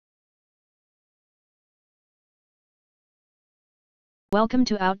Welcome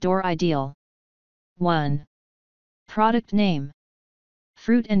to Outdoor Ideal. 1. Product name.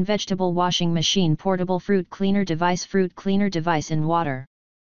 Fruit and Vegetable Washing Machine Portable Fruit Cleaner Device. Fruit cleaner device in water.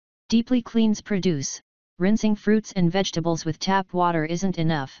 Deeply cleans produce. Rinsing fruits and vegetables with tap water isn't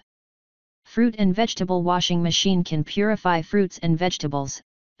enough. Fruit and vegetable washing machine can purify fruits and vegetables,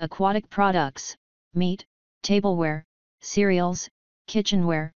 aquatic products, meat, tableware, cereals,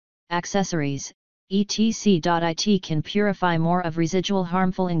 kitchenware, accessories, etc. It can purify more of residual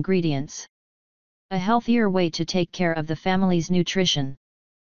harmful ingredients. A healthier way to take care of the family's nutrition.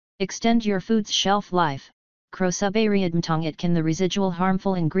 Extend your food's shelf life. It can the residual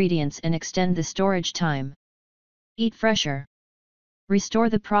harmful ingredients and extend the storage time. Eat fresher. Restore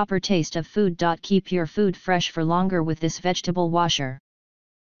the proper taste of food. Keep your food fresh for longer with this vegetable washer.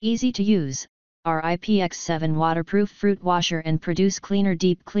 Easy to use. Our IPX7 waterproof fruit washer and produce cleaner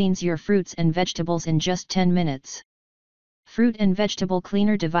deep cleans your fruits and vegetables in just 10 minutes. Fruit and vegetable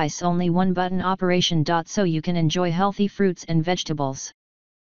cleaner device, only one button operation. So you can enjoy healthy fruits and vegetables.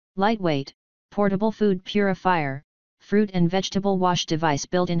 Lightweight, portable food purifier, fruit and vegetable wash device,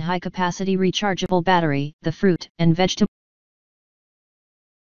 built-in high-capacity rechargeable battery. The fruit and vegetable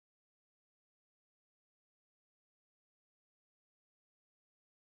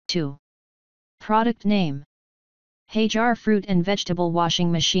 2. Product name. Heyjar Fruit and Vegetable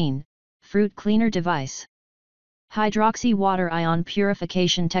Washing Machine, Fruit Cleaner Device. Hydroxy water ion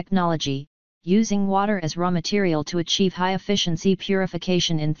purification technology, using water as raw material to achieve high-efficiency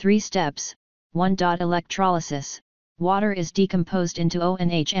purification in 3 steps. 1. Electrolysis. Water is decomposed into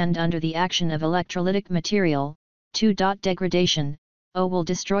ONH and under the action of electrolytic material. 2. Degradation. O will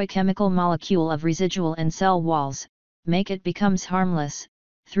destroy chemical molecule of residual and cell walls, make it becomes harmless.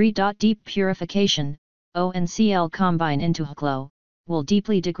 3. Deep purification. O and Cl combine into HCl, will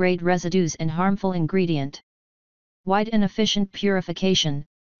deeply degrade residues and harmful ingredient. Wide and efficient purification.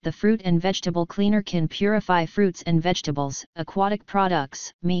 The fruit and vegetable cleaner can purify fruits and vegetables, aquatic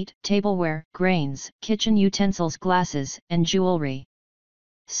products, meat, tableware, grains, kitchen utensils, glasses, and jewelry.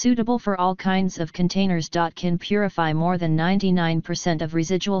 Suitable for all kinds of containers. Can purify more than 99% of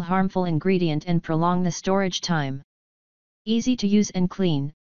residual harmful ingredient and prolong the storage time. Easy to use and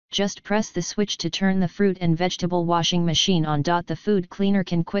clean. Just press the switch to turn the fruit and vegetable washing machine on. The food cleaner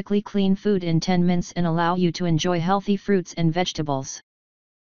can quickly clean food in 10 minutes and allow you to enjoy healthy fruits and vegetables.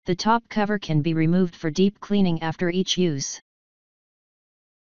 The top cover can be removed for deep cleaning after each use.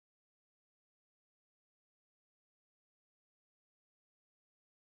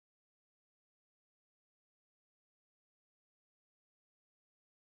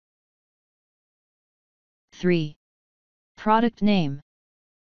 (3) Product name.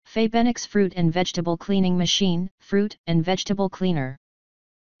 Fabenix Fruit and Vegetable Cleaning Machine, Fruit and Vegetable Cleaner.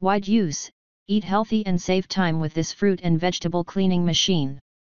 Wide use. Eat healthy and save time with this fruit and vegetable cleaning machine.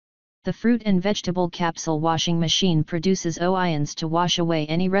 The fruit and vegetable capsule washing machine produces ions to wash away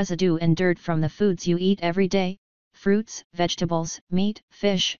any residue and dirt from the foods you eat every day: fruits, vegetables, meat,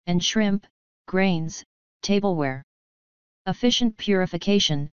 fish and shrimp, grains, tableware. Efficient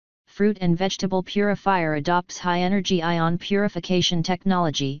purification. Fruit and vegetable purifier adopts high-energy ion purification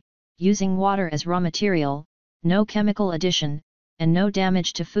technology, using water as raw material, no chemical addition, and no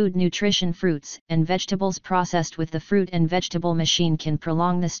damage to food nutrition. Fruits and vegetables processed with the fruit and vegetable machine can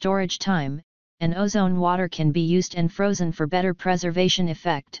prolong the storage time, and ozone water can be used and frozen for better preservation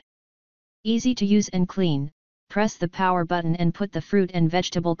effect. Easy to use and clean. Press the power button and put the fruit and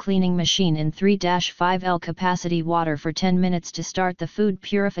vegetable cleaning machine in 3-5L capacity water for 10 minutes to start the food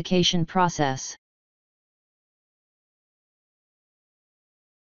purification process.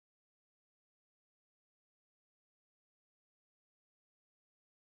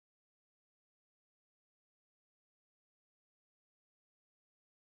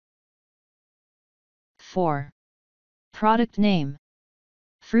 (4) Product name.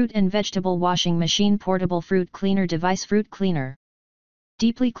 Fruit and Vegetable Washing Machine Portable Fruit Cleaner Device. Fruit cleaner.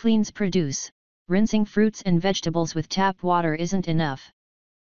 Deeply cleans produce. Rinsing fruits and vegetables with tap water isn't enough.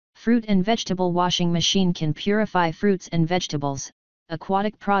 Fruit and vegetable washing machine can purify fruits and vegetables,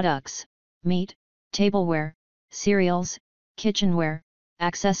 aquatic products, meat, tableware, cereals, kitchenware,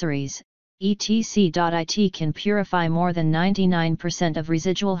 accessories, etc. It can purify more than 99% of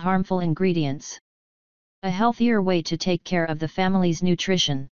residual harmful ingredients. A healthier way to take care of the family's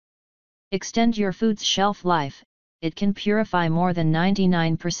nutrition. Extend your food's shelf life. It can purify more than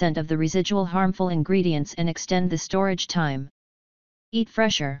 99% of the residual harmful ingredients and extend the storage time. Eat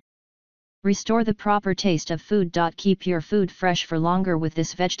fresher. Restore the proper taste of food. Keep your food fresh for longer with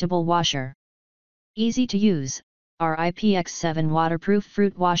this vegetable washer. Easy to use. RIPX7 waterproof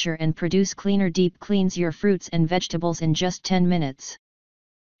fruit washer and produce cleaner deep cleans your fruits and vegetables in just 10 minutes.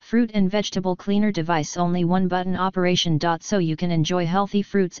 Fruit and vegetable cleaner device, only one button operation. So you can enjoy healthy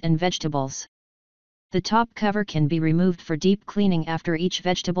fruits and vegetables. The top cover can be removed for deep cleaning after each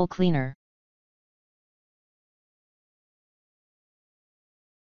vegetable cleaner.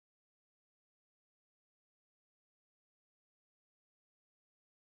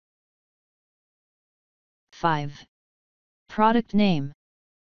 Product name: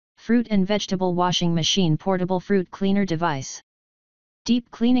 Fruit and Vegetable Washing Machine Portable Fruit Cleaner Device.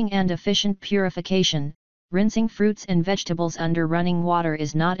 Deep cleaning and efficient purification. Rinsing fruits and vegetables under running water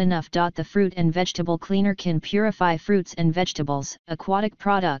is not enough. The fruit and vegetable cleaner can purify fruits and vegetables, aquatic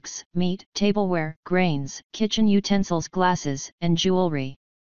products, meat, tableware, grains, kitchen utensils, glasses, and jewelry.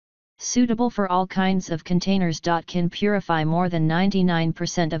 Suitable for all kinds of containers. Can purify more than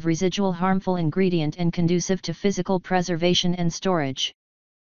 99% of residual harmful ingredient and conducive to physical preservation and storage.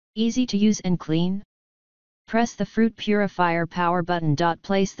 Easy to use and clean. Press the fruit purifier power button.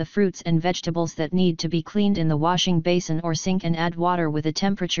 Place the fruits and vegetables that need to be cleaned in the washing basin or sink and add water with a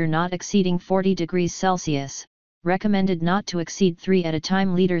temperature not exceeding 40 degrees Celsius, recommended not to exceed 3 at a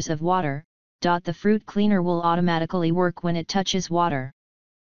time liters of water. The fruit cleaner will automatically work when it touches water.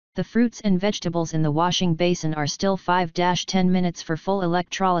 The fruits and vegetables in the washing basin are still 5-10 minutes for full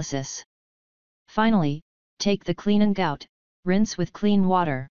electrolysis. Finally, take the cleaning out, rinse with clean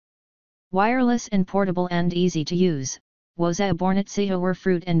water. Wireless and portable and easy to use, Heyjar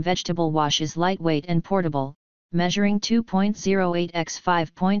fruit and vegetable wash is lightweight and portable, measuring 2.08 x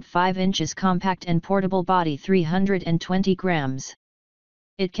 5.5 inches, compact and portable, body 320 grams.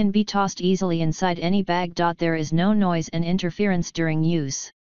 It can be tossed easily inside any bag. There is no noise and interference during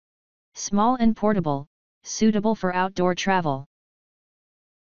use. Small and portable, suitable for outdoor travel.